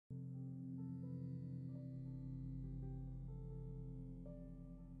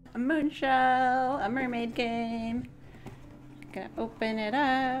a Moonshell, a mermaid game. Gonna open it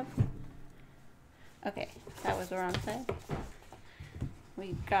up. Okay, that was the wrong side.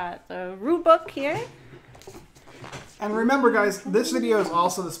 We got the rule book here. And remember, guys, this video is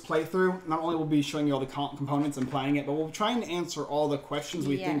also this playthrough. Not only will we be showing you all the components and playing it, but we'll try and answer all the questions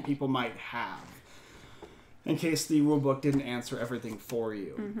we think people might have, in case the rulebook didn't answer everything for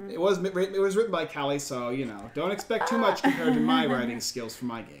you. It was written by Callie, so, you know, don't expect too much compared to my writing skills for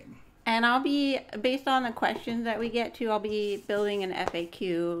my game. And I'll be, based on the questions that we get to, I'll be building an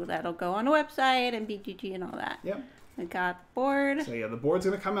FAQ that'll go on the website and BGG and all that. Yep. We got the board. So yeah, the board's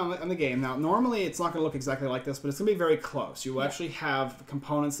going to come out on the game. Now, normally it's not going to look exactly like this, but it's going to be very close. You will actually have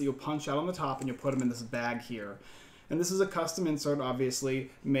components that you'll punch out on the top, and you'll put them in this bag here. And this is a custom insert, obviously,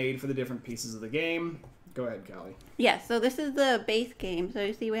 made for the different pieces of the game. Go ahead, Callie. Yeah, so this is the base game. So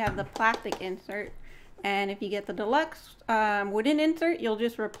you see we have the plastic insert. And if you get the deluxe wooden insert, you'll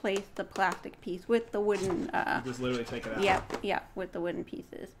just replace the plastic piece with the wooden... just literally take it out. Yep, with the wooden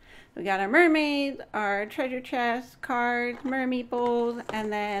pieces. We got our mermaids, our treasure chest, cards, mermeeples,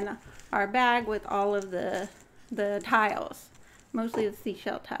 and then our bag with all of the tiles. Mostly the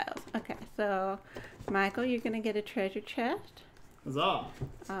seashell tiles. Okay, so Michael, you're going to get a treasure chest. Huzzah.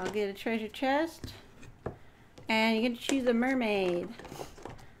 I'll get a treasure chest. And you get to choose a mermaid.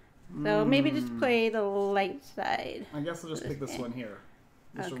 So maybe just play the light side. I guess I'll just pick this one here.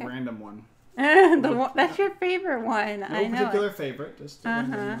 Just a random one. That's your favorite one. No I know. particular favorite. Just a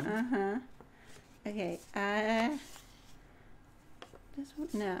random one. Okay. This one.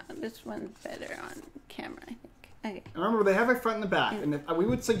 No, this one's better on camera, I think. Okay. And remember, they have a front and a back, and we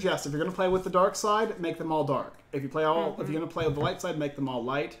would suggest if you're going to play with the dark side, make them all dark. If you play if you're going to play with the light side, make them all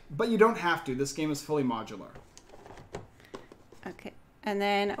light. But you don't have to. This game is fully modular. Okay. And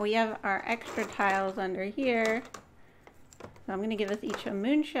then we have our extra tiles under here. So I'm going to give us each a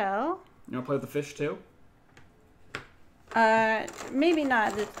Moonshell. You want to play with the fish too? Maybe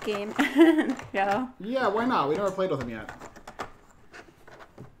not this game. No. Yeah, why not? We never played with them yet.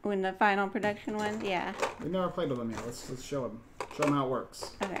 When the final production ones, yeah. We never played with them yet. Let's show them. Show them how it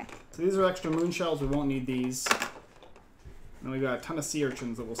works. Okay. So these are extra Moonshells. We won't need these. And we've got a ton of sea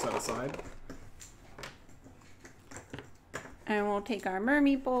urchins that we'll set aside. And we'll take our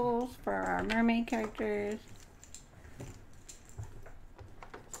mermeeples for our mermaid characters.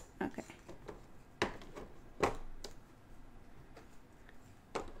 Okay.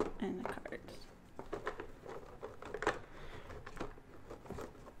 And the cards.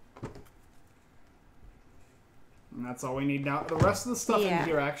 And that's all we need now. The rest of the stuff in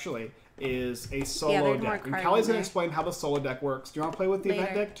here actually is a solo deck. And Callie's going to explain how the solo deck works. Do you want to play with the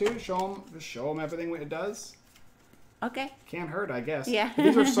event deck too? Just show them everything it does. Okay. Can't hurt, I guess. Yeah.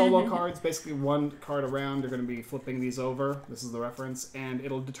 These are solo cards. Basically, one card around. You're going to be flipping these over. This is the reference. And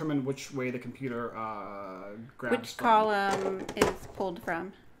it'll determine which way the computer grabs which column is pulled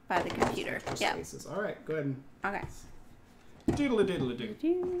from by the computer. Yeah. All right, go ahead. Okay.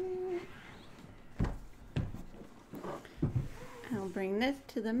 Doodle-a-doodle-a-doo. I'll bring this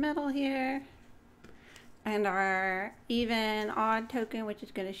to the middle here. And our even odd token, which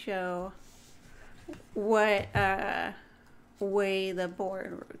is going to show what way the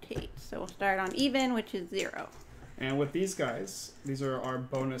board rotates. So we'll start on even, which is 0. And with these guys, these are our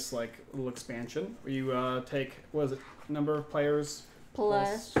bonus little expansion. Where you take, what is it, number of players?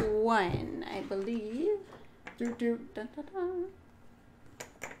 Plus 1, I believe. Dun, dun, dun.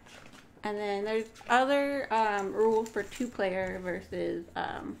 And then there's other rules for 2-player versus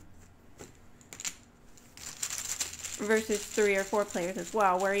 3 or 4 players as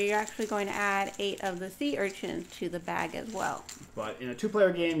well, where you're actually going to add 8 of the sea urchins to the bag as well. But in a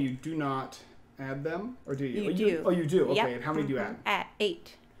 2-player game, you do not add them, or do you? You do. Oh, you do. Okay. Yep. And how many do you add? At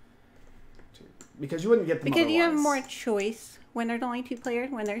 8. Because you wouldn't get them because otherwise. You have more choice when there's only 2 players.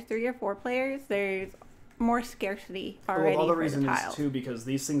 When there's 3 or 4 players, there's more scarcity already. Well, the for reason the is tiles. too because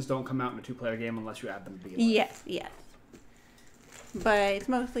these things don't come out in a 2-player game unless you add them to be. Yes, yes. But it's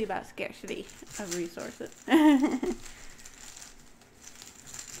mostly about scarcity of resources.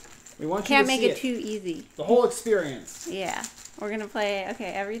 We want you Can't to make see it too easy. The whole experience. Yeah. We're going to play,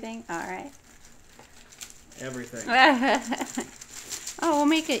 okay, everything? All right. Everything. Oh, we'll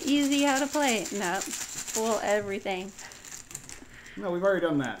make it easy how to play. No. Full everything. No, we've already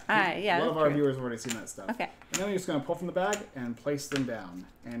done that. Yeah, a lot of our viewers have already seen that stuff. Okay. And then we're just going to pull from the bag and place them down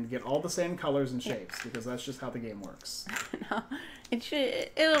and get all the same colors and shapes because that's just how the game works. No,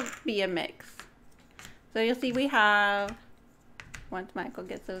 it'll be a mix. So you'll see we have, once Michael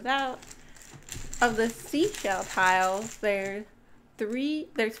gets those out, of the seashell tiles, there's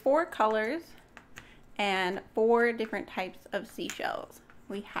 4 colors and 4 different types of seashells.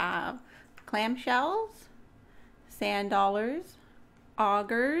 we have clamshells, sand dollars,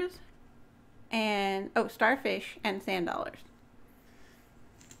 augers, and starfish and sand dollars.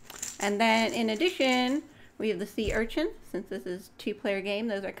 And then in addition, we have the sea urchin. Since this is a 2-player game,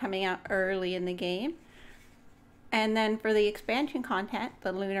 those are coming out early in the game. And then for the expansion content,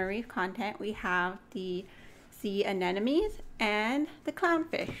 the Lunar Reef content, we have the sea anemones and the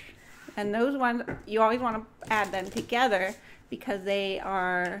clownfish. And those ones, you always want to add them together because they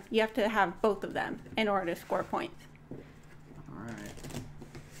are, you have to have both of them in order to score points. All right.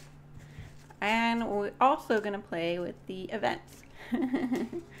 And we're also going to play with the events.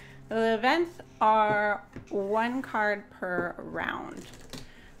 So the events are 1 card per round.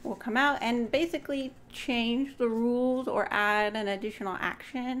 We'll come out and basically change the rules or add an additional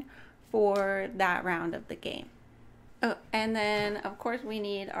action for that round of the game. Oh, and then of course we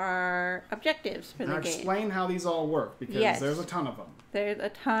need our objectives for the game. Explain how these all work, because there's a ton of them. There's a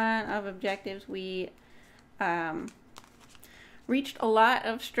ton of objectives. We reached a lot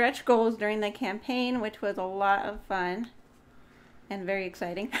of stretch goals during the campaign, which was a lot of fun and very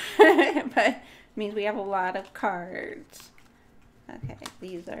exciting. But it means we have a lot of cards. Okay,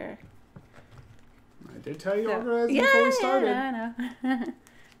 these are... I did tell you organizing before we started. Yeah, I know.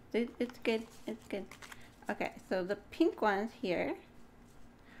 It's good. It's good. Okay, so the pink ones here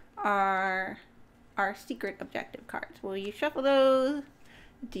are our secret objective cards. Will you shuffle those,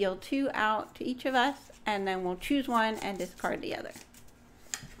 deal 2 out to each of us, and then we'll choose one and discard the other.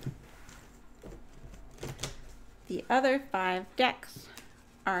 The other 5 decks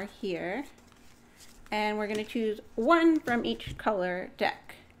are here, and we're going to choose 1 from each color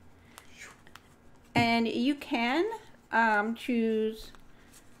deck. And you can choose,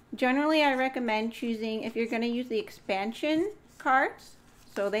 generally I recommend choosing, if you're going to use the expansion cards,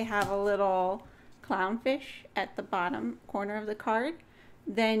 so they have a little clownfish at the bottom corner of the card,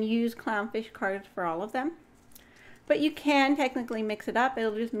 then use clownfish cards for all of them. But you can technically mix it up.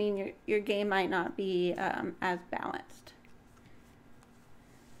 It'll just mean your game might not be as balanced.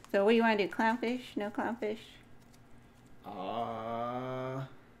 So what do you want to do? Clownfish? No clownfish?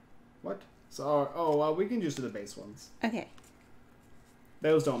 What? So, we can just do the base ones. Okay.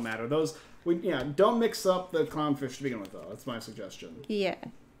 Those don't matter. Don't mix up the clownfish to begin with, though. That's my suggestion. Yeah.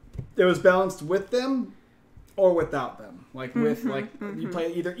 It was balanced with them or without them. You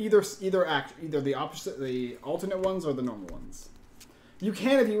play either the opposite, the alternate ones or the normal ones. You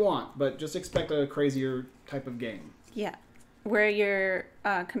can if you want, but just expect a crazier type of game. Yeah. Where you're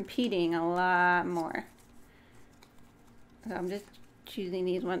competing a lot more. So I'm just choosing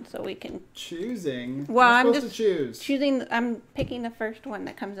these ones so we can... Choosing? Well, I'm supposed to choose. I'm picking the first one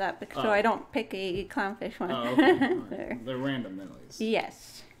that comes up so I don't pick a clownfish one. Oh, okay. Right. They're random then, at least.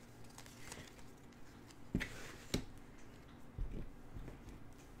 Yes.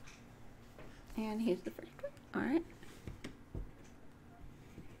 And here's the first one. All right.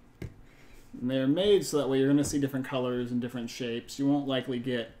 And they're made so that way you're going to see different colors and different shapes. You won't likely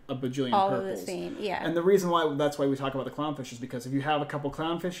get a bajillion all purples. Of the same, yeah. And the reason that's why we talk about the clownfish is because if you have a couple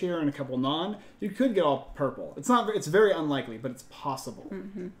clownfish here and a couple non, you could get all purple. It's very unlikely, but it's possible.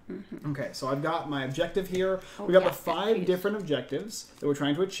 Okay, so I've got my objective here. We've got the 5 different objectives that we're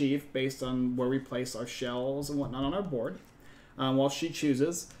trying to achieve based on where we place our shells and whatnot on our board. While she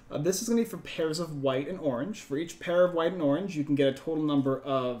chooses. This is going to be for pairs of white and orange. For each pair of white and orange, you can get a total number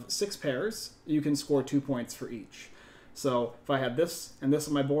of 6 pairs. You can score 2 points for each. So if I had this and this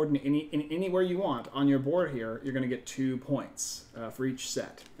on my board, anywhere you want on your board here, you're going to get 2 points for each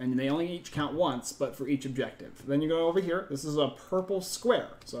set. And they only each count once, but for each objective. Then you go over here. This is a purple square.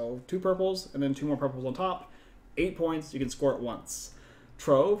 So 2 purples and then 2 more purples on top. 8 points. You can score it once.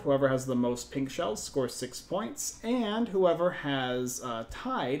 Trove, whoever has the most pink shells, scores 6 points, and whoever has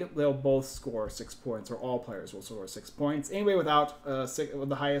tied, they'll both score 6 points, or all players will score 6 points. Anyway, without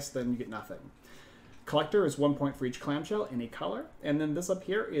the highest, then you get nothing. Collector is 1 point for each clamshell, any color, and then this up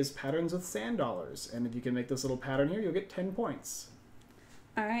here is patterns with sand dollars, and if you can make this little pattern here, you'll get 10 points.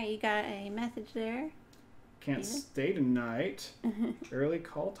 All right, you got a message there. Can't stay tonight. Early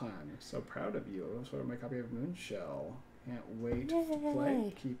call time. So proud of you. I also have my copy of Moonshell. Can't wait to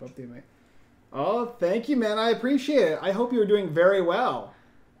play. Keep up the amazing. Oh, thank you, man. I appreciate it. I hope you're doing very well.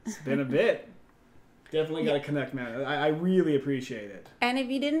 It's been a bit. Definitely got to connect, man. I really appreciate it. And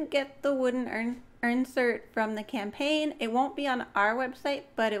if you didn't get the wooden insert from the campaign, it won't be on our website,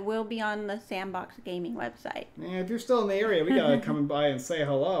 but it will be on the Sandbox Gaming website. Man, if you're still in the area, we got to come by and say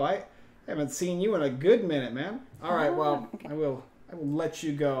hello. I haven't seen you in a good minute, man. All right, well, okay. I will let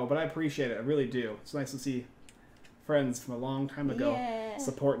you go, but I appreciate it. I really do. It's nice to see friends from a long time ago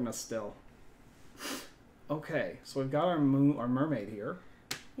supporting us still. Okay, so we've got our mermaid here.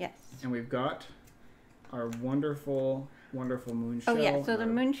 Yes. And we've got our wonderful, wonderful Moonshell. Oh yeah, so the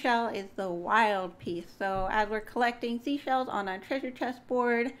Moonshell is the wild piece. So as we're collecting seashells on our treasure chest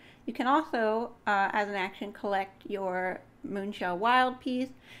board, you can also, as an action, collect your Moonshell wild piece.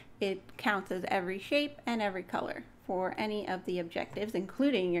 It counts as every shape and every color for any of the objectives,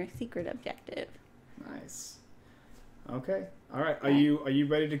 including your secret objective. Nice. Okay. All right. Are you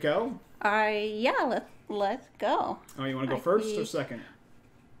ready to go? Yeah. Let's go. Oh, you want to go first or second?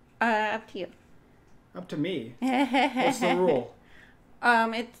 Up to you. Up to me. What's the rule?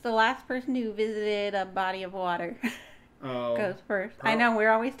 It's the last person who visited a body of water goes first. I know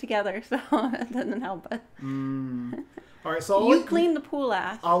we're always together, so it doesn't help us. All right, so you clean the pool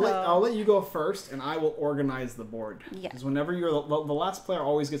last. I'll let you go first, and I will organize the board. Yeah. Because whenever you're the last player,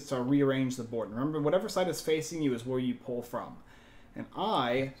 always gets to rearrange the board. Remember, whatever side is facing you is where you pull from. And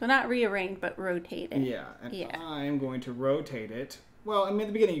so not rearrange, but rotate it. Yeah, and I'm going to rotate it. Well, I mean, at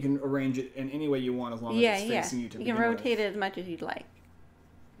the beginning, you can arrange it in any way you want as long as it's facing you to begin with. You can rotate it as much as you'd like.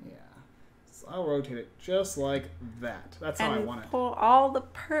 Yeah. So I'll rotate it just like that. That's how I want it. Pull all the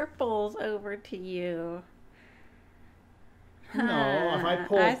purples over to you. No, if I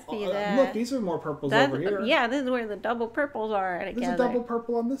pull... I see that. Look, these are more purples over here. Yeah, this is where the double purples are together. There's a double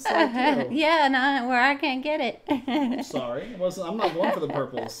purple on this side, too. Yeah, no, where I can't get it. I'm sorry. I'm not going for the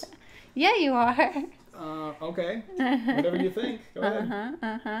purples. Yeah, you are. Okay. Whatever you think. Go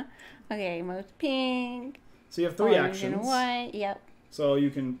ahead. Okay, most pink. So you have 3 orange actions. And white, yep. So you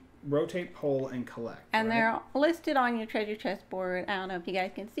can rotate, pull, and collect. And right? they're listed on your treasure chest board. I don't know if you guys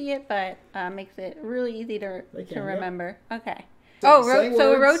can see it, but makes it really easy to remember. Yep. Okay.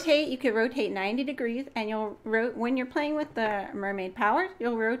 So rotate. You could rotate 90 degrees, and you'll when you're playing with the mermaid powers,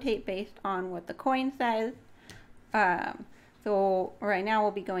 you'll rotate based on what the coin says. So right now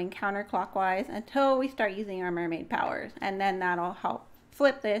we'll be going counterclockwise until we start using our mermaid powers, and then that'll help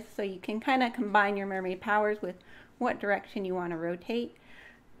flip this so you can kind of combine your mermaid powers with what direction you want to rotate.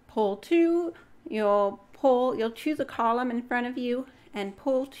 Pull 2, you'll choose a column in front of you and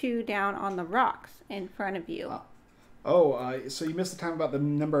pull 2 down on the rocks in front of you. So you missed the time about the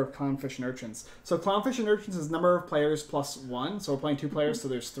number of clownfish and urchins. So clownfish and urchins is number of players plus 1. So we're playing 2 players, so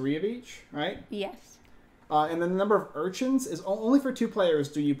there's 3 of each, right? Yes. And then the number of urchins is only for 2 players.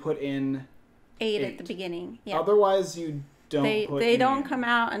 Do you put in 8 at the beginning? Yeah. Otherwise, you don't. They don't come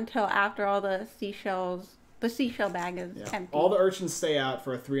out until after all the seashells. The seashell bag is empty. All the urchins stay out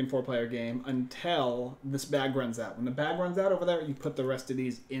for a 3 and 4 player game until this bag runs out. When the bag runs out over there, you put the rest of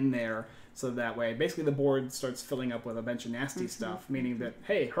these in there. So that way, basically the board starts filling up with a bunch of nasty stuff, meaning that,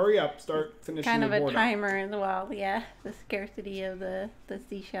 hey, hurry up, start finishing the board. Kind of a timer as well, yeah. The scarcity of the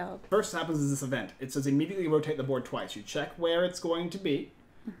seashells. First happens is this event. It says immediately rotate the board twice. You check where it's going to be,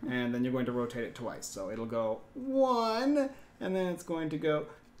 and then you're going to rotate it twice. So it'll go 1, and then it's going to go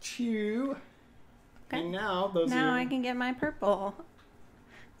 2. Okay. And now I can get my purple.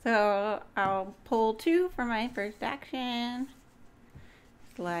 So I'll pull 2 for my first action.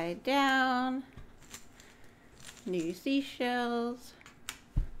 Slide down. New seashells.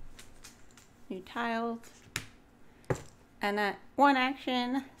 New tiles. And that 1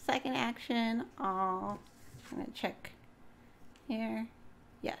 action, second action, I'm going to check here.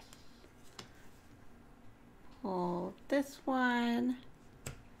 Yes. Pull this one.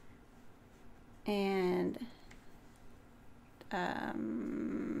 And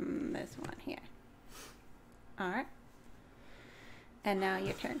this one here. Alright. And now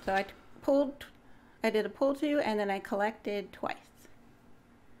your turn. So I did a pull 2, and then I collected twice.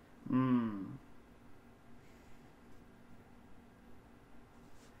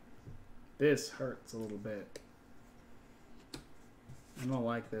 This hurts a little bit. I don't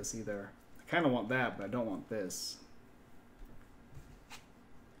like this either. I kind of want that, but I don't want this.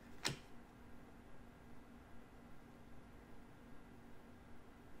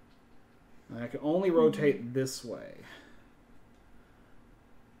 I can only rotate this way.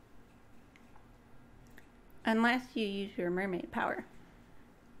 Unless you use your mermaid power.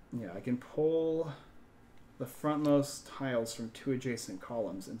 Yeah, I can pull the frontmost tiles from 2 adjacent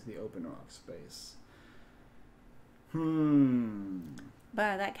columns into the open rock space.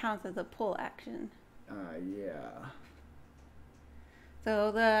 But that counts as a pull action. Yeah.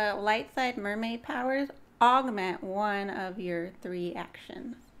 So the light side mermaid powers augment one of your 3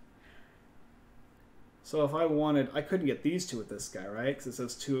 actions. So if I wanted, I couldn't get these 2 with this guy, right? Because it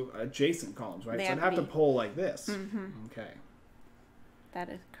says 2 adjacent columns, right? So I'd have to pull like this. Okay. That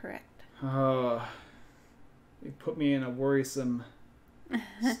is correct. You put me in a worrisome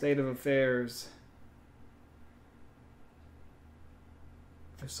state of affairs.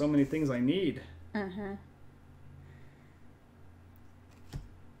 There's so many things I need.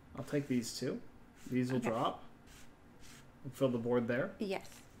 I'll take these 2. These will drop. We'll fill the board there. Yes.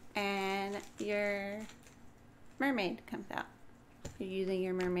 And your mermaid comes out. You're using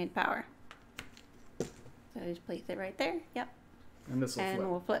your mermaid power. So just place it right there. Yep. And this will flip. And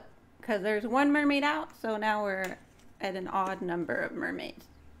we'll flip. Because there's 1 mermaid out, so now we're at an odd number of mermaids.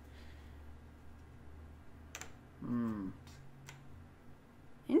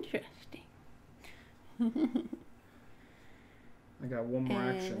 Interesting. I got 1 more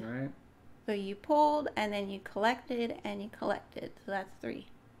action, right? So you pulled, and then you collected, and you collected. So that's 3.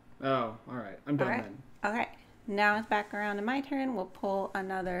 Oh, alright. I'm done then. Okay. Now it's back around to my turn. We'll pull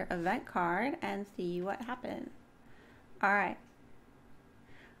another event card and see what happens. Alright.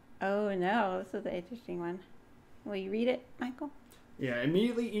 Oh no, this is an interesting one. Will you read it, Michael? Yeah,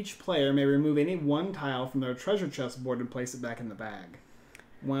 immediately each player may remove any 1 tile from their treasure chest board and place it back in the bag.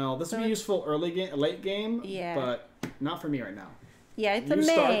 Well, this would be useful late game, but not for me right now. Yeah, it's a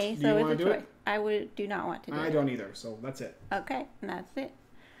May, so it's a choice. I do not want to do it. I don't either, so that's it. Okay, and that's it.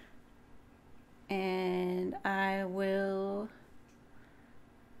 And I will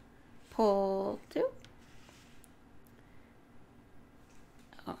pull 2.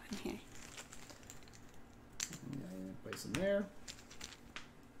 Oh, in here. Place them there.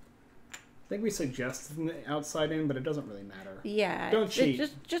 I think we suggested the outside in, but it doesn't really matter. Yeah, don't cheat.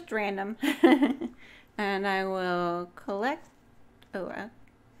 It's just random. And I will collect. Oh,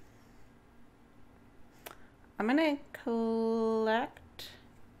 I'm gonna collect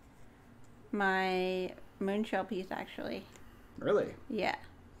my Moonshell piece actually. Really? Yeah,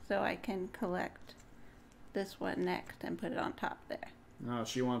 so I can collect this one next and put it on top there. Oh,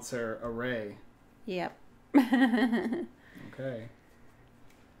 she wants her array. Yep. Okay.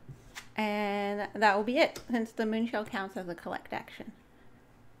 And that will be it, since the Moonshell counts as a collect action.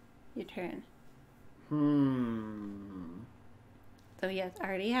 Your turn. So yes, I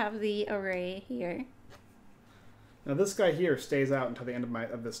already have the array here. Now this guy here stays out until the end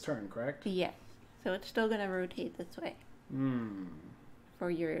of this turn, correct? Yes. So it's still going to rotate this way. For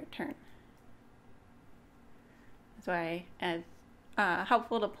your turn. That's why it's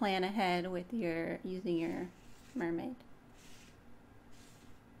helpful to plan ahead with using your mermaid.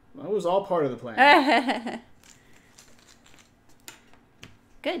 That was all part of the plan.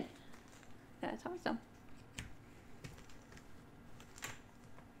 Good. That's awesome.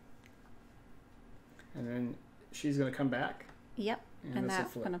 And then she's going to come back? Yep. And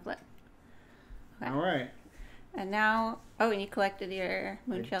that's going to flip. Okay. All right. And now, and you collected your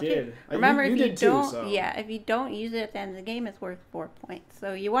Moonshell too. Remember, you if you did don't, too, so. Yeah, if you don't use it at the end of the game, it's worth 4 points.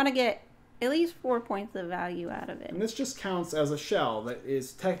 So you want to get at least 4 points of value out of it. And this just counts as a shell that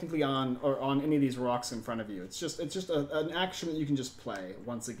is technically on any of these rocks in front of you. It's just an action that you can just play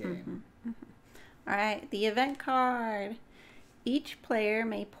once a game. All right, the event card. Each player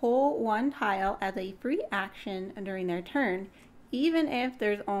may pull 1 tile as a free action during their turn, even if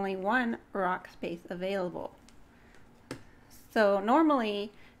there's only 1 rock space available. So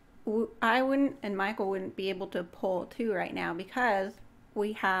normally, I wouldn't and Michael wouldn't be able to pull 2 right now because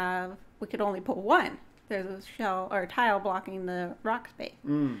we could only pull 1. There's a shell or tile blocking the rock space.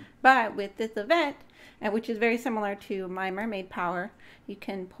 But with this event, which is very similar to my mermaid power, you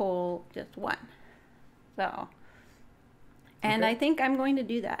can pull just 1. So, and I think I'm going to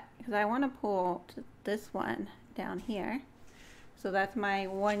do that because I want to pull this one down here. So that's my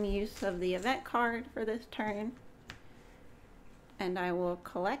 1 use of the event card for this turn. And I will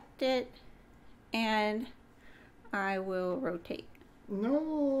collect it and I will rotate.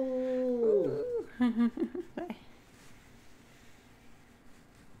 No.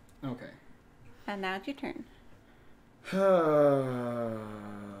 Okay. And now it's your turn.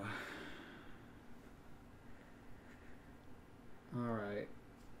 All right.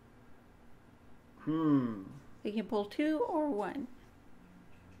 You can pull 2 or 1.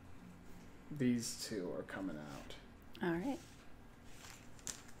 These 2 are coming out. All right.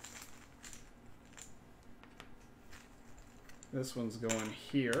 This one's going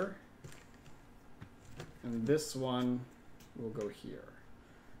here. And this one will go here.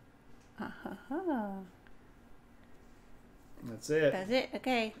 That's it. That's it.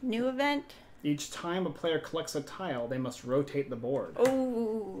 Okay. New event. Each time a player collects a tile, they must rotate the board.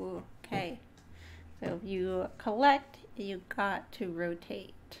 Oh, okay. So if you collect, you got to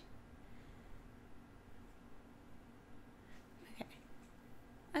rotate. Okay.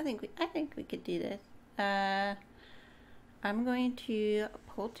 I think we could do this. I'm going to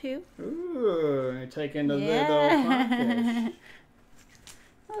pull 2. Ooh, I take into the little codfish.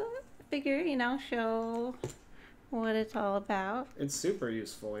 Well, figure, show what it's all about. It's super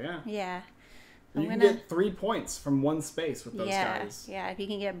useful, yeah. Yeah. You can get 3 points from one space with those guys. Yeah, if you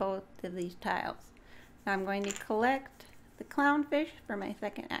can get both of these tiles. Now I'm going to collect the clownfish for my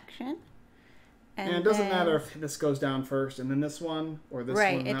second action. And it doesn't matter if this goes down first and then this one or this one.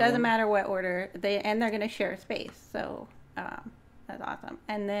 Right, it doesn't matter what order. They're going to share space, so that's awesome.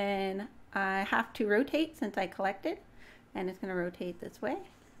 And then I have to rotate since I collected, and it's going to rotate this way.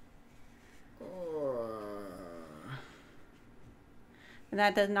 And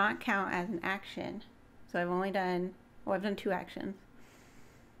that does not count as an action. So I've only done, I've done 2 actions.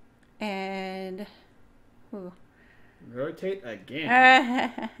 And, rotate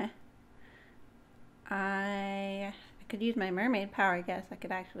again. I could use my mermaid power, I guess. I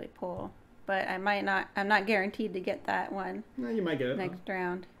could actually pull. But I might not, I'm not guaranteed to get that one. No, you might get it. Next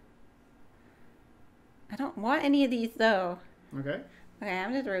round. I don't want any of these, though. Okay. Okay,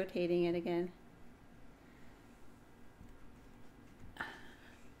 I'm just rotating it again.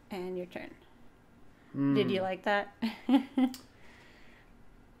 And your turn. Did you like that?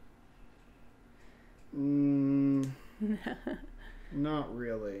 Not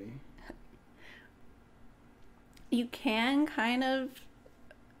really. You can kind of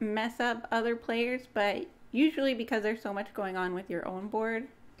mess up other players, but usually because there's so much going on with your own board,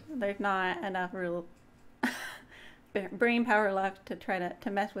 there's not enough real brain power left to try to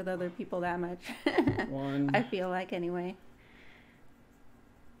mess with other people that much. I feel like, anyway.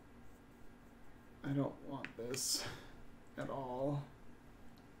 I don't want this at all.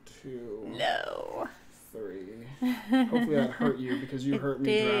 2. No. 3. Hopefully that hurt you because you hurt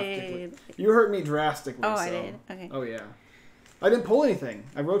me drastically. You hurt me drastically. Oh, so. I did? Okay. Oh, yeah. I didn't pull anything.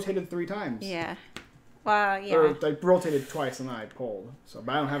 I rotated 3 times. Yeah. Well, yeah. Or I rotated twice and then I pulled. So,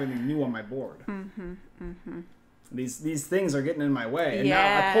 but I don't have anything new on my board. These things are getting in my way. And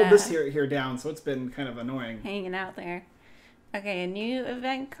now I pulled this here down, so it's been kind of annoying. Hanging out there. Okay, a new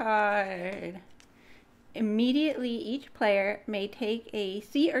event card. Immediately, each player may take a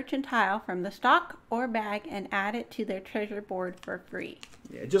sea urchin tile from the stock or bag and add it to their treasure board for free.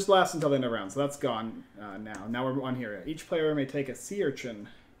 Yeah, it just lasts until the end of the round, so that's gone now. Now we're on here. Each player may take a sea urchin.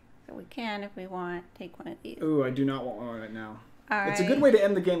 So we can, if we want, take one of these. Ooh, I do not want one right now. All it's a good way to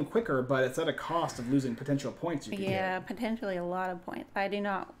end the game quicker, but it's at a cost of losing potential points you could get. Yeah, potentially a lot of points. I do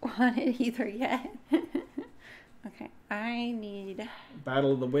not want it either yet. Okay, I need...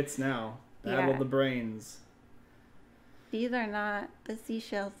 Battle of the wits now. Battle of the brains. These are not the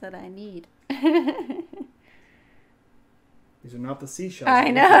seashells that I need. These are not the seashells. I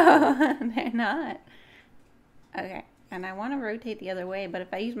know. They're not. Okay, and I want to rotate the other way, but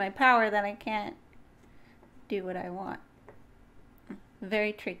if I use my power, then I can't do what I want.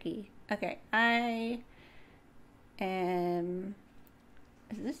 Very tricky. Okay, I am...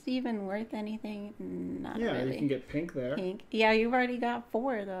 Is this even worth anything? Not really. Yeah, you can get pink there. Pink. Yeah, you've already got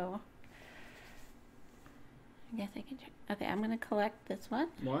 4, though. I guess I can check. Okay, I'm going to collect this one.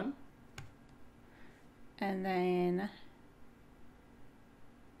 1. And then...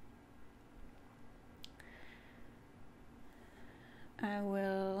 I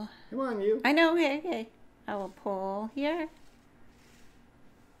will... Come on, you. I know, okay. I will pull here.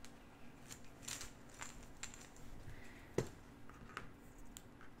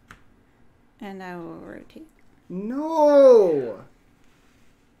 And I will rotate. No!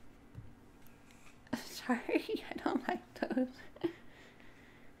 Sorry, I don't like those.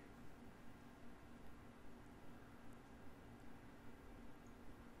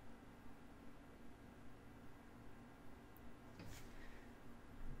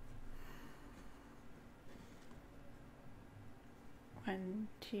 One,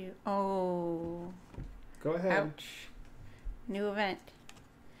 2. Oh. Go ahead. Ouch. New event.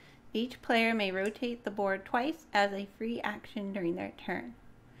 Each player may rotate the board twice as a free action during their turn.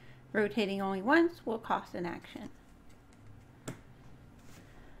 Rotating only once will cost an action.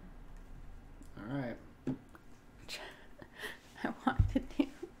 Alright. I want to do...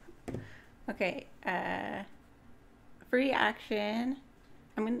 Okay, free action.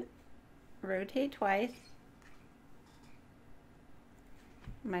 I'm going to rotate twice.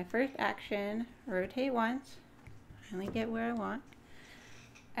 My first action, rotate once. I only get where I want.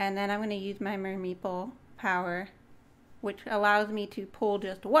 And then I'm going to use my mermeeple power, which allows me to pull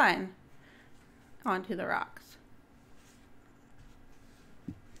just 1 onto the rocks.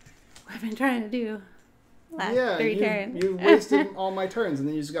 What I've been trying to do last 3 turns. You wasted all my turns, and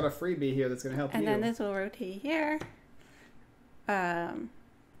then you just got a freebie here that's going to help you. And then this will rotate here. And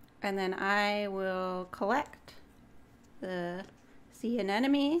then I will collect the sea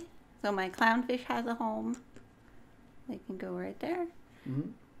anemone. So my clownfish has a home. They can go right there.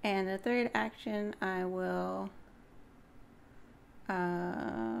 Mm-hmm. And the third action, I will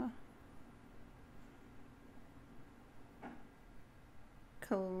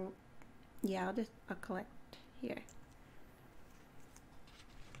Yeah, I'll collect here.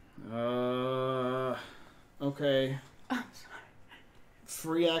 Okay. Oh, sorry.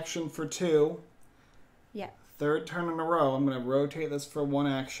 Free action for 2. Yeah. Third turn in a row. I'm going to rotate this for 1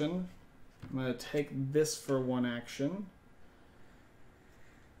 action. I'm going to take this for 1 action.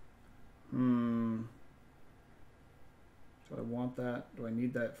 Do I want that? Do I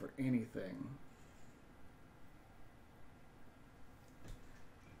need that for anything?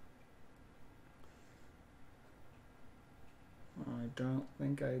 I don't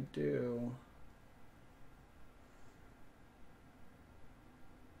think I do.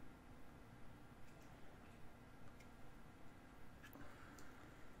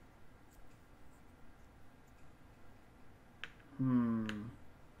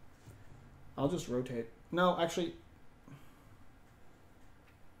 I'll just rotate. No, actually,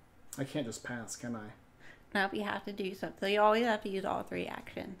 I can't just pass, can I? No, you have to do something. So you always have to use all 3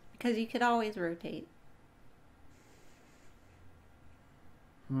 actions because you could always rotate.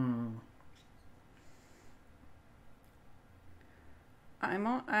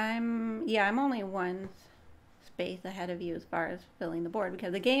 I'm only 1 space ahead of you as far as filling the board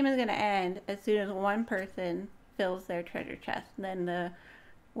because the game is going to end as soon as 1 person fills their treasure chest. Then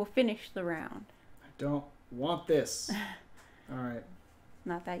we'll finish the round. I don't want this. All right.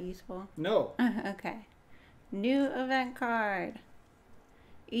 Not that useful? No. Okay. New event card.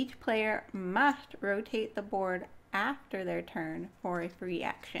 Each player must rotate the board after their turn for a free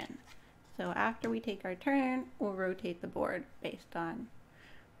action. So after we take our turn, we'll rotate the board based on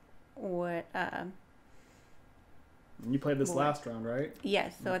what... you played this last round, right?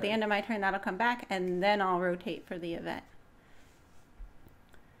 Yes. So at the end of my turn, that'll come back, and then I'll rotate for the event.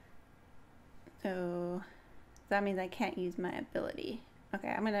 So that means I can't use my ability. Okay,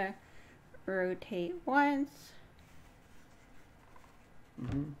 I'm going to rotate once.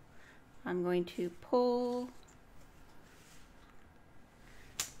 I'm going to pull.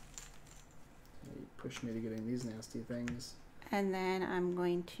 You push me to getting these nasty things. And then I'm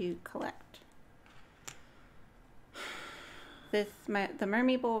going to collect. The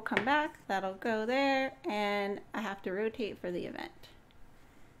mermaid bowl will come back. That'll go there, and I have to rotate for the event.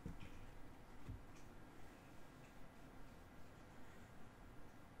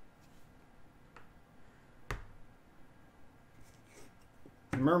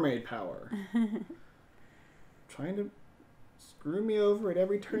 Mermaid power. Trying to screw me over at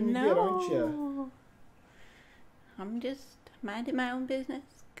every turn you get, aren't you? I'm just minding my own business,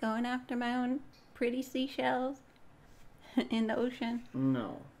 going after my own pretty seashells in the ocean.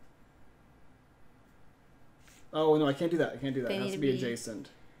 No. Oh, no, I can't do that. I can't do that. They It has to be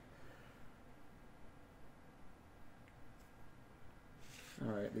adjacent.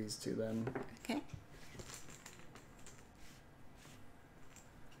 All right, these 2 then. Okay.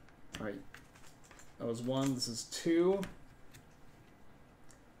 All right, that was 1. This is 2.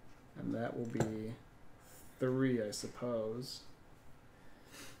 And that will be 3, I suppose.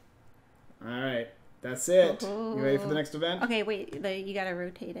 All right, that's it. You ready for the next event? Okay, wait, you gotta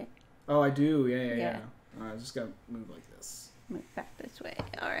rotate it. Oh, I do. Yeah. All right, I'm just gonna move like this. Move back this way.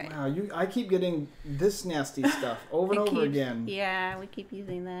 All right. Wow, I keep getting this nasty stuff over and over again. Yeah, we keep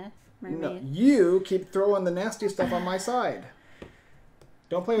using the mermaid. No, you keep throwing the nasty stuff on my side.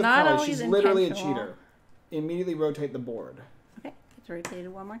 Don't play with Carly. She's literally a cheater. Immediately rotate the board. Okay, it's rotated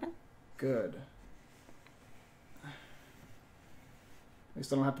 1 more time. Good. At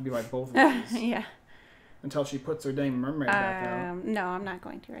least I don't have to be like both of these. Yeah. Until she puts her dang mermaid back out. No, I'm not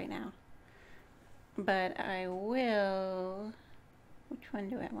going to right now. But I will... Which one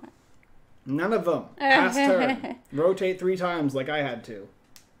do I want? None of them. Pass turn. Rotate 3 times like I had to.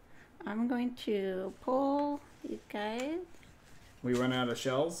 I'm going to pull these guys. We run out of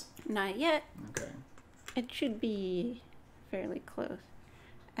shells? Not yet. Okay. It should be fairly close.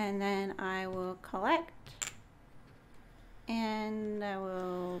 And then I will collect. And I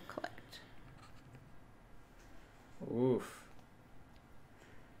will collect. Oof.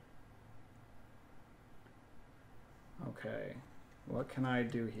 Okay. What can I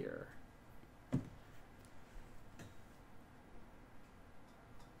do here?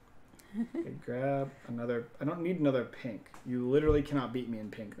 Okay, grab another. I don't need another pink. You literally cannot beat me in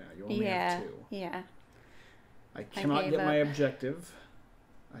pink now. You only have 2. Yeah. I cannot get my objective.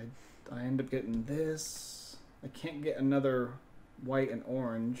 I end up getting this. I can't get another white and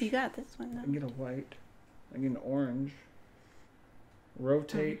orange. You got this one, though. I can get a white. I can get an orange.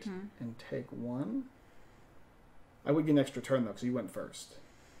 Rotate and take 1. I would get an extra turn, though, because you went first.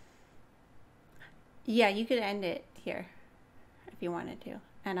 Yeah, you could end it here if you wanted to.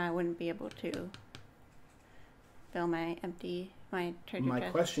 And I wouldn't be able to fill my treasure My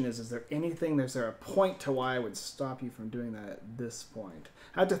chest. question is there anything, is there a point to why I would stop you from doing that at this point?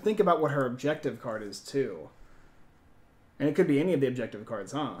 I have to think about what her objective card is, too. And it could be any of the objective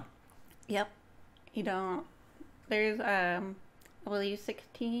cards, huh? Yep. You don't... There's, will you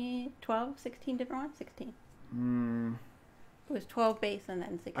 16 different ones? 16. It was 12 base and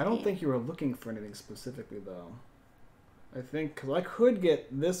then 16. I don't think you were looking for anything specifically, though. I think, because I could get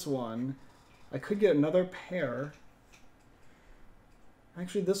this one. I could get another pair.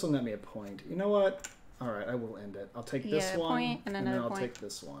 Actually, this will net me a point. You know what? All right, I will end it. I'll take this one, point and then another I'll point. take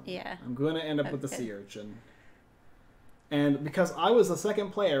this one. Yeah. I'm going to end up with the good. sea urchin. And because I was the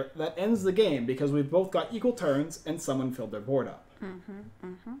second player, that ends the game because we've both got equal turns and someone filled their board up.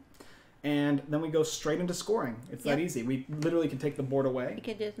 And then we go straight into scoring. It's that easy. We literally can take the board away. You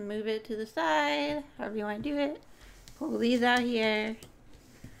could just move it to the side, however you want to do it. Pull these out here.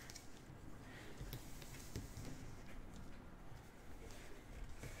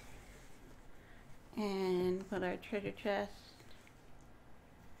 And put our treasure chest.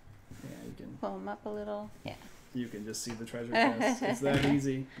 Yeah, you can. Pull them up a little. Yeah. You can just see the treasure chest. It's that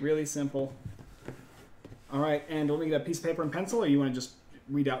easy. Really simple. All right, and do we get a piece of paper and pencil, or you want to just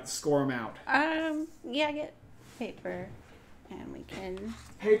read out, score them out? Yeah, get paper, and we can.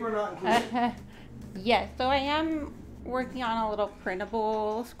 Paper not included. Yes, so I am working on a little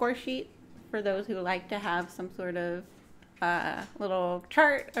printable score sheet for those who like to have some sort of little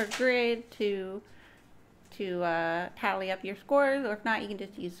chart or grid to tally up your scores, or if not, you can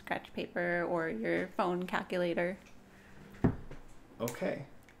just use scratch paper or your phone calculator. Okay,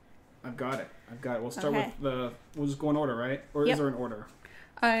 I've got it. We'll start with we'll just go in order, right? Or is there an order?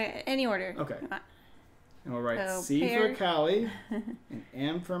 Any order. Okay. And we'll write So C for Callie, and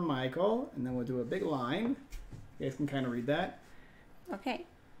M for Michael, and then we'll do a big line. You guys can kind of read that. Okay.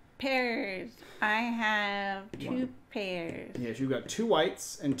 Pairs. I have 2 pairs. Yes, you've got 2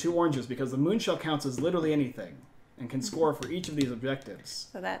 whites and 2 oranges because the Moonshell counts as literally anything and can score for each of these objectives.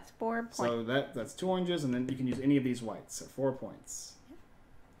 So that's 4 points. So that's 2 oranges, and then you can use any of these whites at 4 points.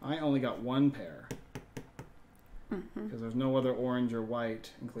 I only got 1 pair because there's no other orange or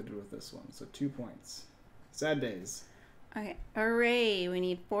white included with this one. So 2 points. Sad days. Okay. Array. We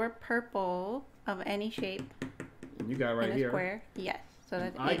need 4 purple of any shape. And you got it right in a here. Square. Yes. So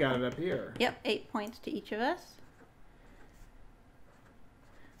that's I got it up here. Yep, 8 points to each of us.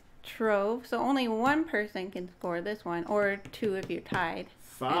 Trove. So only 1 person can score this one, or 2 if you're tied.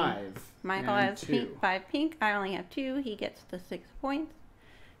 5. And Michael and has 2. 5 pink. I only have 2. He gets the 6 points.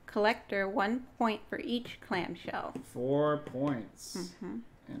 Collector, 1 point for each clamshell. 4 points. And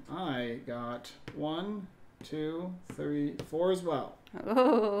I got 1, 2, 3, 4 as well.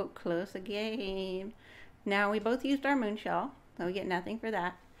 Oh, close a game. Now we both used our Moonshell, so we get nothing for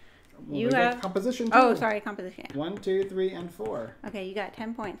that. Well, you we have got composition too. Oh, sorry, composition. 1, 2, 3, and 4. Okay, you got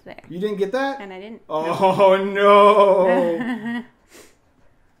 10 points there. You didn't get that? And I didn't. Oh no!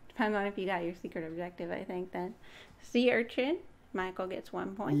 Depends on if you got your secret objective, I think, then. Sea urchin, Michael gets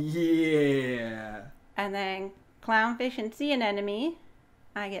 1 point. Yeah. And then clownfish and sea anemone,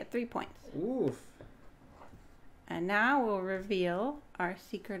 I get 3 points. Oof. And now we'll reveal our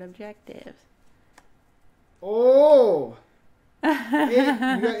secret objectives. Oh! 8, you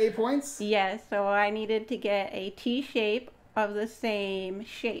got 8 points? Yes, so I needed to get a T shape of the same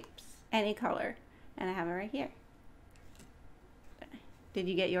shapes, any color. And I have it right here. Did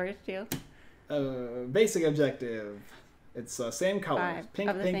you get yours too? Basic objective. It's same colors. 5 Pink,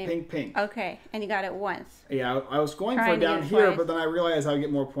 of the pink, same. pink, pink. Okay, and you got it once. Yeah, I was going Trying for to down get it here, twice. but then I realized I would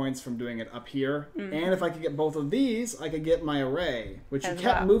get more points from doing it up here. And if I could get both of these, I could get my array, which you As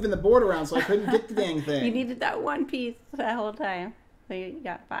kept well. moving the board around, so I couldn't get the dang thing. You needed that one piece the whole time. So you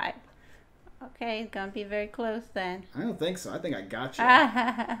got 5. Okay, it's gonna be very close then. I don't think so. I think I got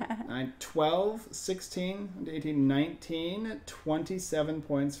you. 12, 16, 18, 19, 27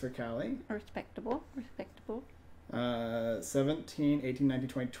 points for Callie. Respectable, respectable. 17, 18, 19,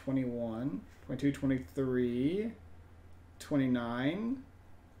 20, 21, 22, 23, 29,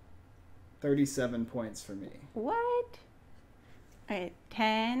 37 points for me. What? Alright,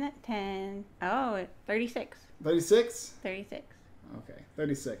 10, 10, oh, 36. 36? 36. Okay,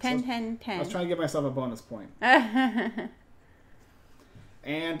 36. 10, 10, 10. I was trying to give myself a bonus point.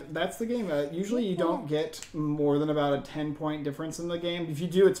 And that's the game. Usually you don't get more than about a 10-point difference in the game. If you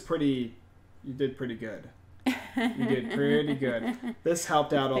do, you did pretty good. You did pretty good. This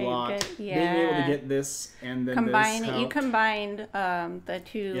helped out a lot. Yeah. Being able to get this and then Combine this it. helped. You combined the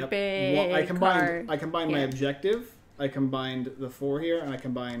 2 big I combined cards. my objective. I combined the 4 here, and I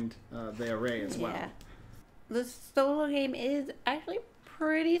combined the array as well. The solo game is actually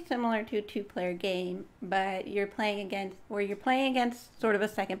pretty similar to a two-player game, but you're playing against sort of a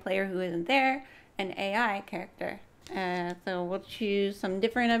second player who isn't there, an AI character. So we'll choose some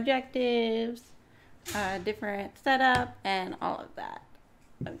different objectives, different setup, and all of that.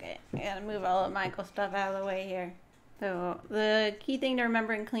 Okay, I gotta move all of Michael's stuff out of the way here. So the key thing to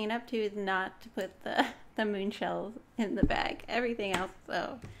remember and clean up to is not to put the Moonshells in the bag. Everything else,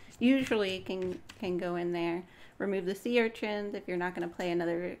 though, usually can go in there. Remove the sea urchins if you're not going to play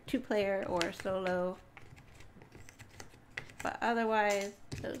another two-player or solo. But otherwise,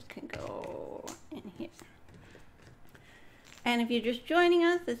 those can go in here. And if you're just joining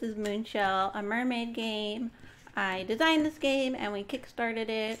us, this is Moonshell, a mermaid game. I designed this game and we kickstarted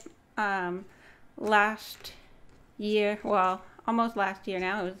it last year. Well, almost last year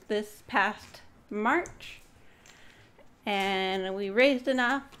now. It was this past March. And we raised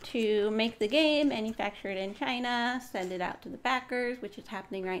enough to make the game, manufacture it in China, send it out to the backers, which is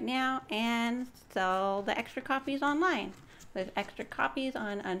happening right now, and sell the extra copies online. There's extra copies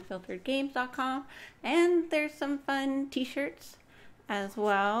on unfilteredgames.com, and there's some fun t-shirts as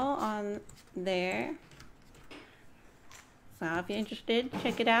well on there. So if you're interested,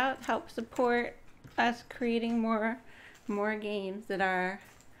 check it out. Help support us creating more games that are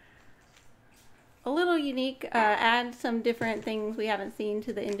a little unique, add some different things we haven't seen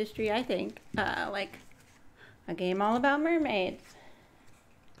to the industry, I think. Like a game all about mermaids.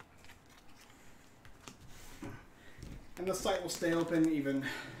 And the site will stay open even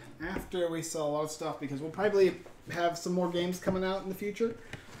after we sell a lot of stuff, because we'll probably have some more games coming out in the future.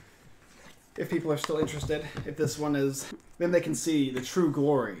 If people are still interested, if this one is, then they can see the true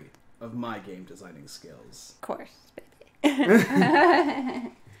glory of my game designing skills. Of course,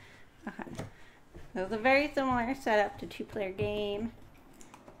 baby. So it's a very similar setup to two-player game.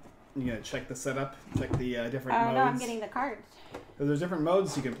 You gonna check the setup? Check the different modes? Oh, no, I'm getting the cards. So there's different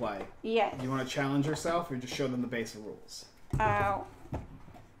modes you can play. Yes. You want to challenge yourself or just show them the basic rules? Well,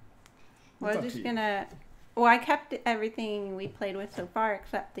 I kept everything we played with so far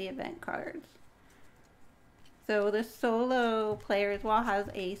except the event cards. So the solo player as well has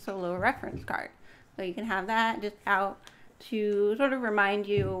a solo reference card. So you can have that just out to sort of remind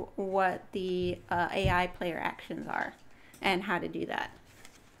you what the AI player actions are and how to do that.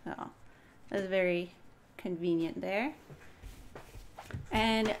 So that's very convenient there.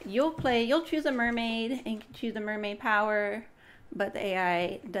 And you'll choose a mermaid and you can choose a mermaid power, but the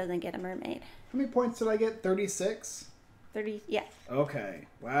AI doesn't get a mermaid. How many points did I get? 36? 30, yes. Okay,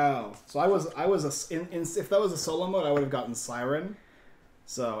 wow. So if that was a solo mode, I would have gotten Siren.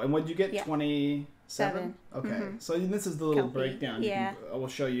 So, and what did you get? 27? Okay, so this is the little breakdown. Yeah. I will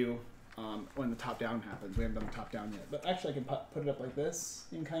show you when the top down happens. We haven't done the top down yet. But actually I can put it up like this.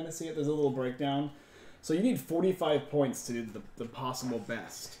 You can kind of see it. There's a little breakdown. So you need 45 points to do the possible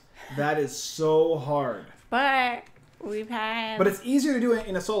best. That is so hard. But it's easier to do it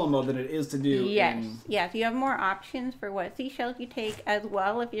in a solo mode than it is to do in... Yes, you have more options for what seashells you take as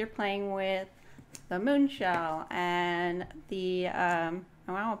well if you're playing with the Moonshell and the...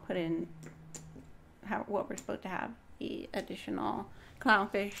 I'll put in what we're supposed to have. The additional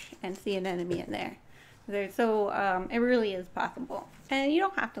clownfish and sea anemone in there. It really is possible. And you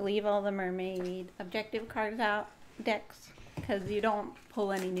don't have to leave all the mermaid objective cards out decks, because you don't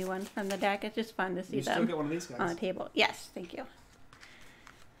pull any new ones from the deck. It's just fun to see them still get one of these guys on the table. Yes, thank you.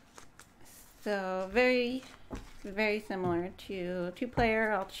 So very, very similar to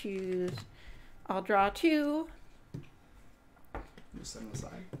two-player. I'll draw two. Just set them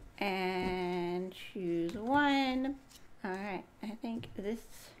aside. And choose one. All right, I think this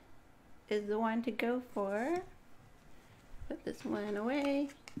is the one to go for. Put this one away.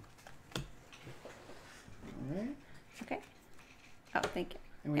 All right. Okay. Oh, thank you.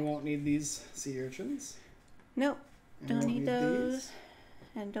 And we won't need these sea urchins. Nope. And don't need those. These.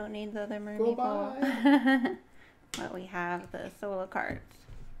 And don't need the other mermaid Go ball. bye. But we have the solo cards.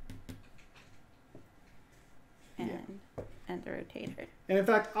 And the rotator. And in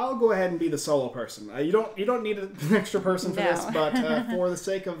fact, I'll go ahead and be the solo person. You don't need an extra person for this, but for the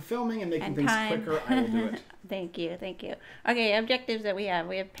sake of filming and making things quicker, I will do it. Thank you. Okay, objectives that we have.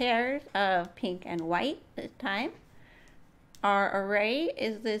 We have pairs of pink and white this time. Our array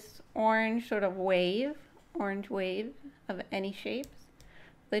is this orange sort of wave, orange wave of any shapes.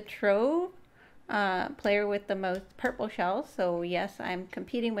 The trove, player with the most purple shells. So yes, I'm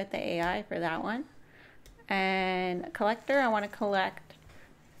competing with the AI for that one. And collector, I want to collect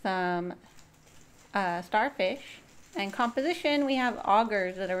some starfish. And composition, we have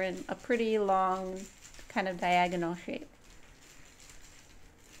augers that are in a pretty long kind of diagonal shape.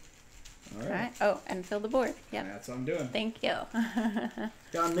 All right. Oh, and fill the board. Yeah. That's what I'm doing. Thank you.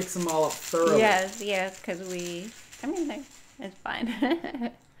 Gotta mix them all up thoroughly. Yes, because I mean, it's fine.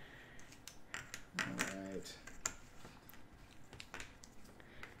 All right.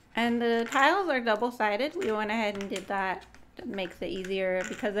 And the tiles are double-sided. We went ahead and did that. It makes it easier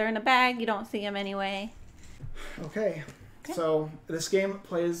because they're in a bag. You don't see them anyway. Okay. So this game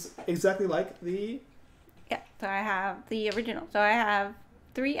plays exactly like the... Yeah, so I have the original. So I have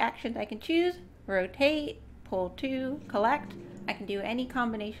 3 actions I can choose. Rotate, pull 2, collect. I can do any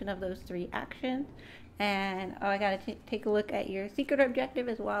combination of those 3 actions. And I got to take a look at your secret objective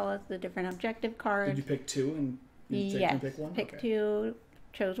as well as the different objective cards. Did you pick 2 and pick 1? Pick 2,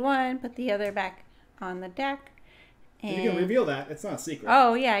 chose 1, put the other back on the deck. And you can reveal that. It's not a secret.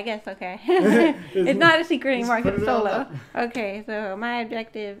 Oh, yeah, I guess. Okay. It's not a secret anymore because it's solo. Okay, so my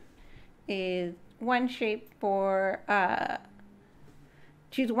objective is one shape for...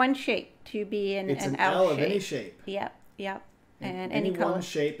 choose one shape to be an It's an L of any shape. Yep. And any color. one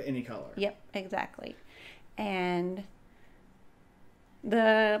shape, any color. Yep, exactly. And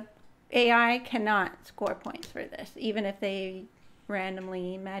the AI cannot score points for this, even if they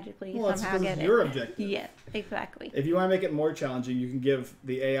randomly, magically somehow get it. Your objective. Yes, exactly. If you want to make it more challenging, you can give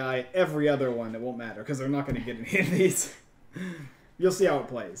the AI every other one. It won't matter because they're not going to get any of these. You'll see how it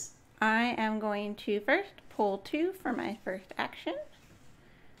plays. I am going to first pull 2 for my first action.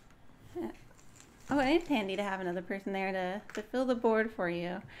 Oh, it's handy to have another person there to fill the board for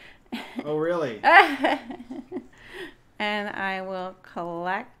you. Oh, really? And I will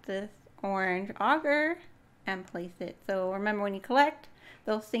collect this orange auger and place it. So remember, when you collect,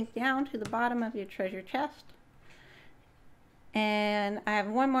 they'll sink down to the bottom of your treasure chest. And I have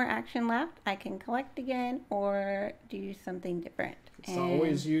 1 more action left. I can collect again or do something different. So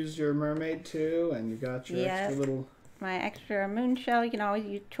always use your mermaid too, and you got your extra little... My extra Moonshell. You can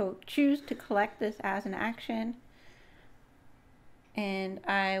always choose to collect this as an action. And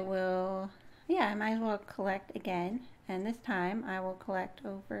I will, I might as well collect again. And this time I will collect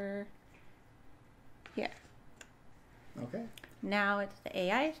over here. Okay. Now it's the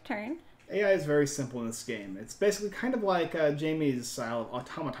AI's turn. AI is very simple in this game. It's basically kind of like Jamie's style of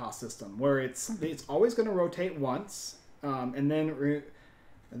automata system, where it's always going to rotate once, and then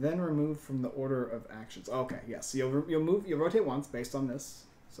remove from the order of actions. Okay, yes. So you'll rotate once based on this.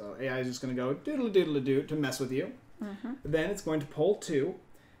 So AI is just going to go doodle-doodle-doo to mess with you. Then it's going to pull 2,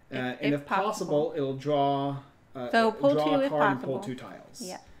 and if possible, it'll draw draw a card and pull 2 tiles.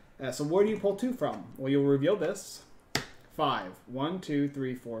 Yeah. So where do you pull 2 from? Well, you'll reveal this. 5. 1, 2,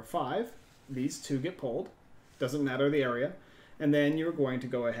 3, 4, 5. These 2 get pulled. Doesn't matter the area. And then you're going to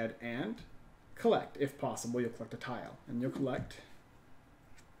go ahead and collect. If possible, you'll collect a tile. And you'll collect...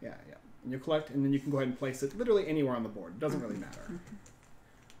 Yeah. And you collect, and then you can go ahead and place it literally anywhere on the board. It doesn't really matter.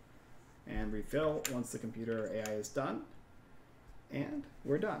 And refill once the computer AI is done. And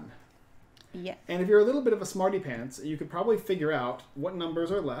we're done. Yeah. And if you're a little bit of a smarty pants, you could probably figure out what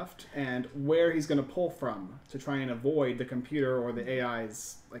numbers are left and where he's going to pull from to try and avoid the computer or the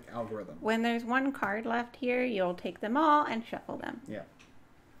AI's algorithm. When there's 1 card left here, you'll take them all and shuffle them. Yeah.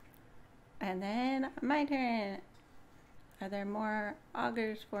 And then my turn. Are there more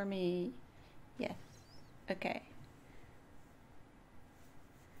augers for me? Yes. Okay.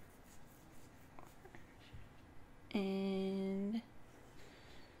 And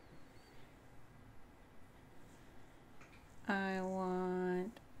I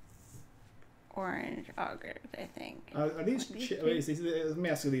want orange augers, I think. Are these let me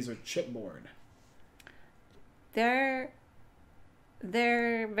ask you, these are chipboard? They're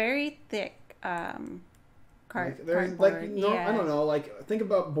very thick. They're I don't know, think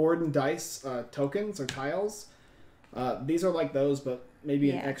about board and dice tokens or tiles. These are like those, but maybe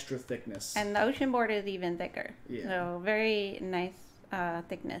an extra thickness. And the ocean board is even thicker. Yeah. So very nice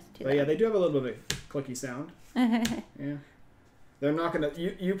thickness to them. But yeah, they do have a little bit of a clicky sound. Yeah. They're not gonna.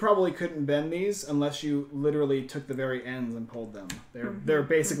 You probably couldn't bend these unless you literally took the very ends and pulled them. They're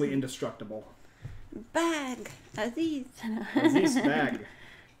basically indestructible. Bag, Aziz. Aziz bag.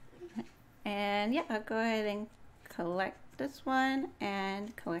 And yeah, I'll go ahead and collect this one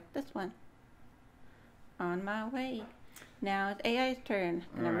and collect this one. On my way. Now it's AI's turn.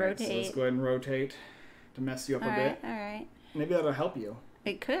 I'm gonna rotate. So let's go ahead and rotate to mess you up a bit. All right. Maybe that'll help you.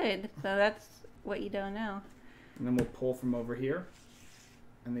 It could. So that's what you don't know. And then we'll pull from over here,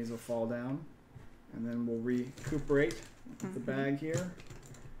 and these will fall down, and then we'll recuperate with the bag here.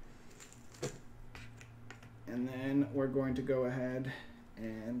 And then we're going to go ahead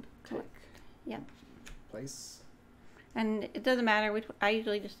and take place. And it doesn't matter which. I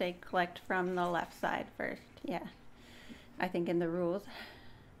usually just say collect from the left side first. Yeah, I think in the rules.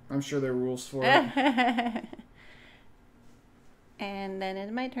 I'm sure there are rules for it. And then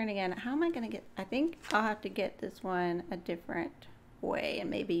it's my turn again. How am I going to get... I think I'll have to get this one a different way and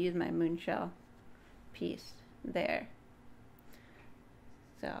maybe use my Moonshell piece there.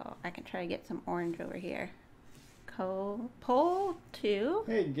 So I can try to get some orange over here. Pull 2.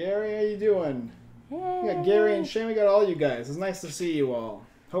 Hey, Gary, how you doing? Hey. We got Gary and Shane. We got all you guys. It's nice to see you all.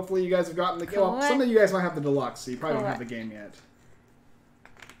 Hopefully you guys have gotten the... Well, some of you guys might have the deluxe, so you probably don't have the game yet.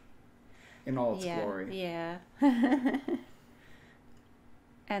 In all its glory. Yeah.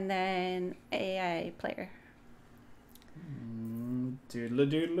 And then AI player.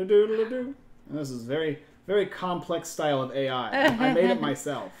 Doodle-a-doodle-a-doodle-a-doo. And this is very, very complex style of AI. I made it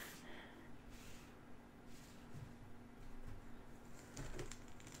myself.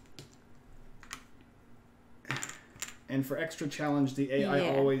 And for extra challenge, the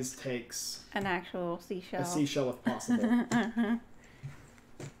AI always takes an actual seashell. A seashell if possible.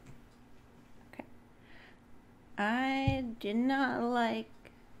 Okay. I did not like...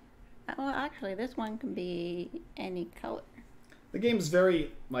 Well, actually, this one can be any color. The game's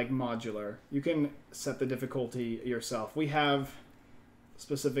very, modular. You can set the difficulty yourself. We have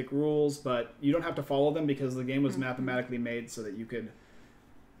specific rules, but you don't have to follow them because the game was mathematically made so that you could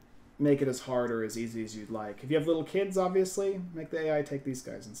make it as hard or as easy as you'd like. If you have little kids, obviously, make the AI take these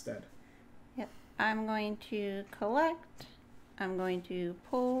guys instead. Yep. I'm going to collect. I'm going to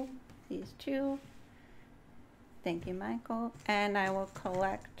pull these 2. Thank you, Michael. And I will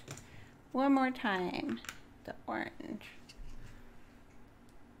collect one more time the orange.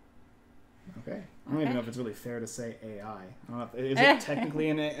 Okay. I don't even know if it's really fair to say AI. I don't know if, is it technically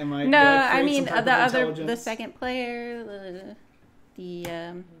an AI? No, I mean the second player,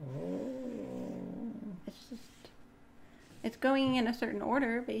 it's going in a certain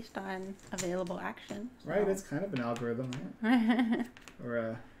order based on available action. So. Right, it's kind of an algorithm, right? Or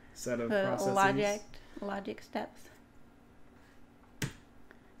a set of processes. Logic steps.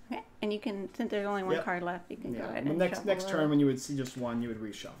 Okay, and you can, since there's only one card left, you can go ahead and next turn when you would see just one, you would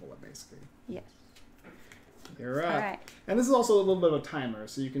reshuffle it basically. Yes. You're up. All right. And this is also a little bit of a timer,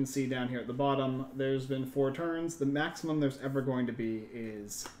 so you can see down here at the bottom, there's been 4 turns. The maximum there's ever going to be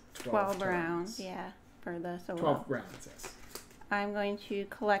is 12 rounds, yeah, for the solo. 12 rounds, yes. I'm going to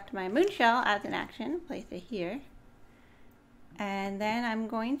collect my Moonshell as an action, place it here. And then I'm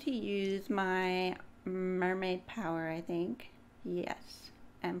going to use my mermaid power, I think. Yes.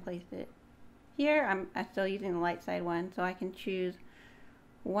 And place it here. I'm still using the light side one, so I can choose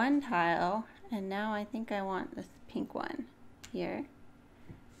one tile, and now I think I want this pink one here.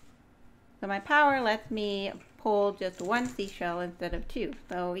 So my power lets me pull just 1 seashell instead of 2.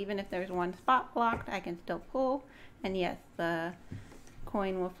 So even if there's 1 spot blocked, I can still pull, and yes, the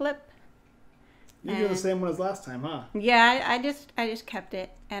coin will flip. You do the same one as last time, huh? Yeah, I just kept it,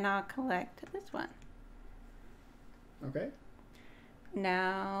 and I'll collect this one. Okay.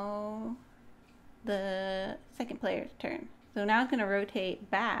 Now the second player's turn. So now it's going to rotate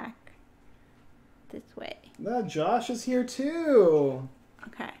back this way. No, Josh is here too.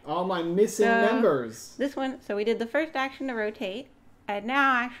 Okay. All my missing members. This one, so we did the first action to rotate, and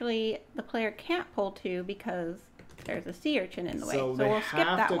now actually the player can't pull 2 because there's a sea urchin in the way. So we'll skip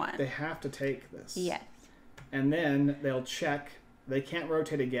that one. They have to take this. Yes. And then they'll check. They can't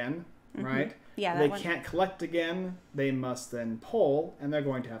rotate again, right? Yeah, they can't collect again. They must then pull, and they're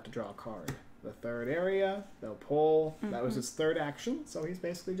going to have to draw a card. The third area, they'll pull. That was his third action, so he's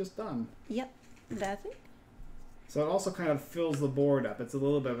basically just done. Yep, that's it. So it also kind of fills the board up. It's a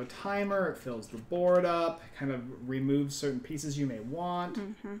little bit of a timer. It fills the board up, kind of removes certain pieces you may want,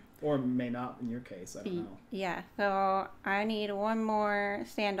 or may not in your case. I don't know. Yeah, so I need one more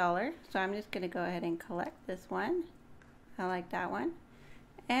sand dollar, so I'm just going to go ahead and collect this one. I like that one.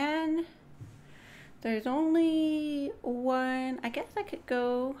 And there's only one. I guess I could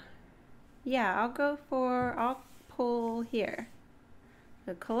go. Yeah, I'll pull here.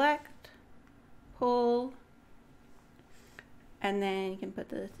 So collect, pull, and then you can put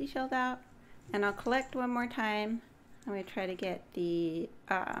the seashells out. And I'll collect one more time. I'm going to try to get the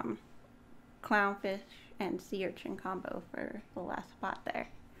clownfish and sea urchin combo for the last spot there.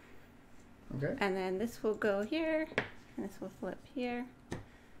 Okay. And then this will go here, and this will flip here.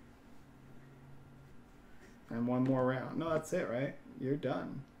 And one more round. No, that's it, right? You're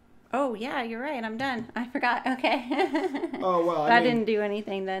done. Oh, yeah, you're right. I'm done. I forgot. Okay. Oh, well, I didn't do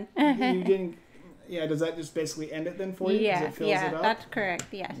anything then. You didn't... Yeah, does that just basically end it then for you? Yeah, It fills it up? That's correct.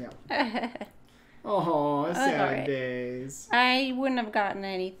 Yes. Yeah. Oh, sad right. days. I wouldn't have gotten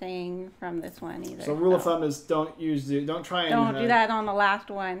anything from this one either. So rule of thumb is don't try and... Don't do that on the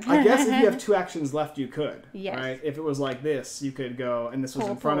last one. I guess if you have 2 actions left, you could. Yes. Right? If it was like this, you could go, and this was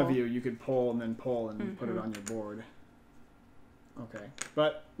Pull, in front pull. of you, you could pull and put it on your board. Okay.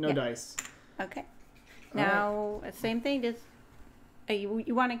 But no dice. Okay. All Now, same thing, just...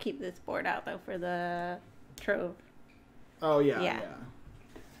 you want to keep this board out, though, for the trove. Oh, yeah. Yeah.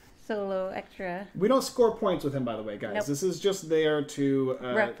 Solo extra. We don't score points with him, by the way, guys. Nope. This is just there to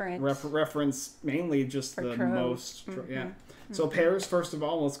Reference. mainly just For the trove. most. Yeah. So pairs, first of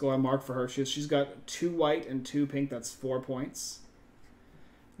all, let's go and mark for her. She's got 2 white and 2 pink. That's 4 points.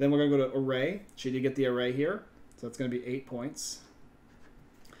 Then we're going to go to array. She did get the array here. So that's going to be 8 points.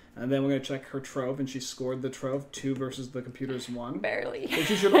 And then we're going to check her trove, and she scored the trove 2 versus the computer's 1. Barely. Which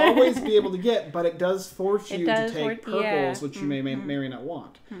you should always be able to get, but it does force you to take purples, which you may or not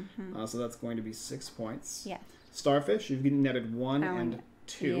want. So that's going to be 6 points. Yeah. Starfish, you've netted 1 and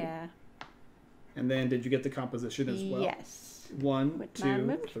 2. Yeah. And then did you get the composition as well? Yes. 1, With 2,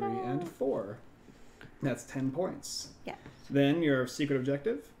 my 3, and 4. That's 10 points. Yeah. Then your secret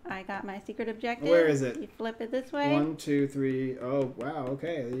objective. I got my secret objective. Where is it? You flip it this way. 1, 2, 3. Oh, wow.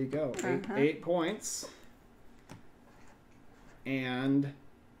 Okay, there you go. 8 points. And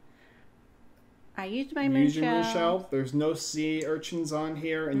I used my using Moonshell. Moonshell. There's no sea urchins on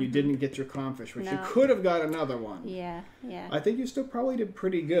here, and you didn't get your clownfish, which you No. could have got another one. Yeah, yeah. I think you still probably did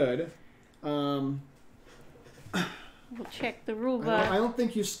pretty good. We'll check the rule book. I don't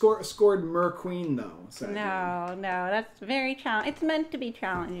think you scored Mer Queen, though. Sadly. No, that's very challenging. It's meant to be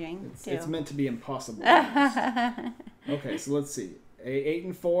challenging, too. It's meant to be impossible. Okay, so let's see. 8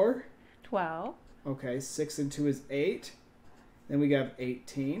 and 4. 12. Okay, 6 and 2 is 8. Then we got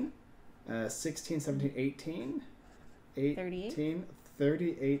 18. 16, 17, 18. 18,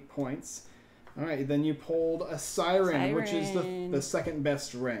 38 points. All right, then you pulled a Siren. Which is the second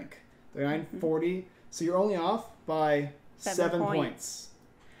best rank. 39, 40. So you're only off by 7 points.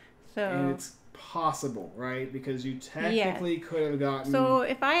 So, and it's possible, right? Because you technically could have gotten... So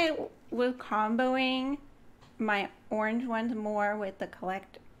if I was comboing my orange ones more with the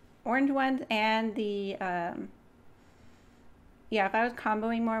orange ones and the... if I was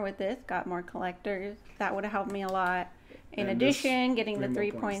comboing more with this, got more collectors, that would have helped me a lot. In addition, getting the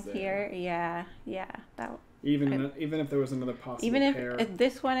 3 points here. Yeah. That. Even if there was another possible pair. If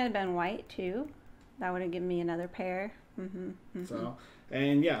this one had been white too, that would have given me another pair. So,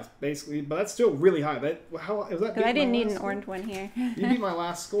 and yeah, basically, but that's still really high. How is that? Because I didn't need an orange one here. You beat my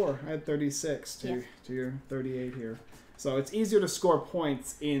last score. I had 36 to your 38 here. So it's easier to score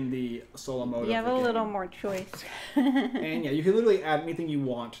points in the solo mode. You have a little more choice. And yeah, you can literally add anything you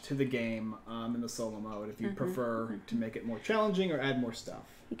want to the game in the solo mode if you prefer to make it more challenging or add more stuff.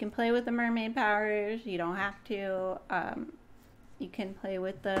 You can play with the mermaid powers. You don't have to. You can play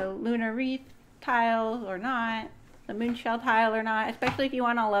with the lunar wreath tiles or not, the Moonshell tile or not, especially if you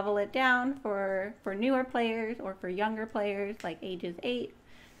want to level it down for newer players or for younger players like ages 8.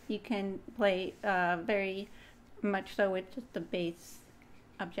 You can play very much so with just the base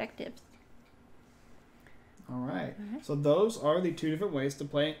objectives. All right. So those are the 2 different ways to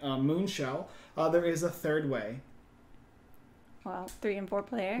play Moonshell. There is a third way. Well, 3 and 4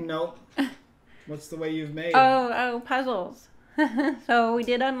 player. Nope. What's the way you've made? Oh, puzzles. So we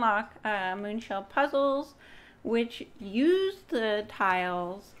did unlock Moonshell puzzles, which use the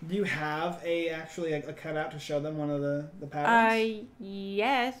tiles. Do you have actually a cutout to show them one of the patterns?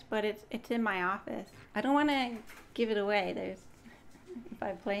 Yes, but it's in my office. I don't want to give it away.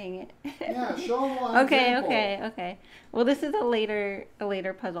 By playing it. Yeah, show them one. Okay. Well, this is a later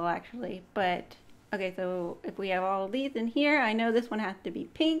puzzle actually, but okay. So if we have all of these in here, I know this one has to be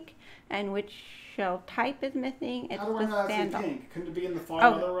pink, and which shell type is missing? It's How do I know the sandal. pink? Couldn't it be in the far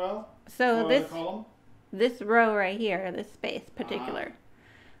other row? So column? This row right here, this space particular.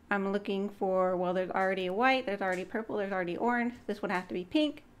 I'm looking for. Well, there's already a white. There's already purple. There's already orange. This one has to be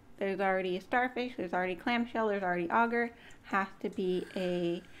pink. There's already a starfish, there's already clamshell, there's already auger. Has to be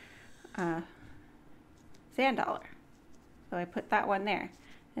a sand dollar. So I put that one there.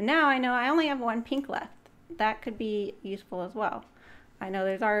 And now I know I only have 1 pink left. That could be useful as well. I know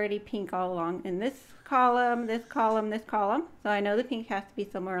there's already pink all along in this column, this column, this column. So I know the pink has to be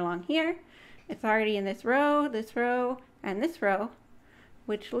somewhere along here. It's already in this row, and this row,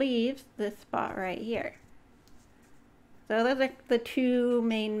 which leaves this spot right here. So those are the 2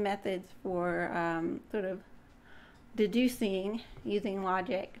 main methods for sort of deducing using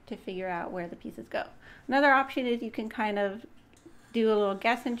logic to figure out where the pieces go. Another option is you can kind of do a little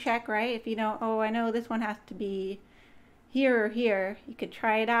guess and check, right? If you know, oh, I know this one has to be here or here. You could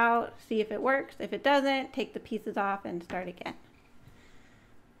try it out, see if it works. If it doesn't, take the pieces off and start again.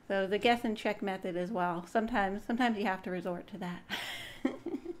 So the guess and check method as well. Sometimes you have to resort to that.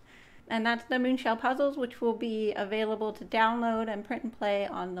 And that's the Moonshell puzzles, which will be available to download and print and play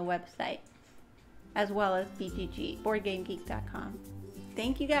on the website, as well as BGG, BoardGameGeek.com.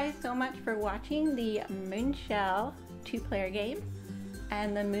 Thank you guys so much for watching the Moonshell 2-player game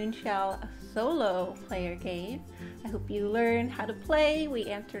and the Moonshell solo player game. I hope you learned how to play. We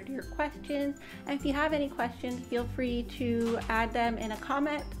answered your questions. And if you have any questions, feel free to add them in a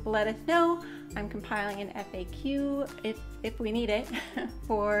comment. Let us know. I'm compiling an FAQ if we need it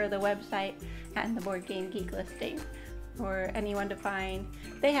for the website and the Board Game Geek listing for anyone to find.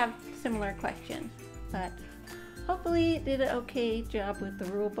 They have similar questions, but hopefully did an okay job with the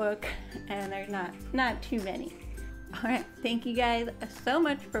rule book, and there's not too many. All right, thank you guys so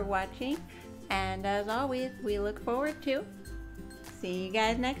much for watching, and as always, we look forward to see you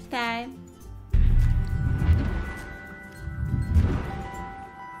guys next time.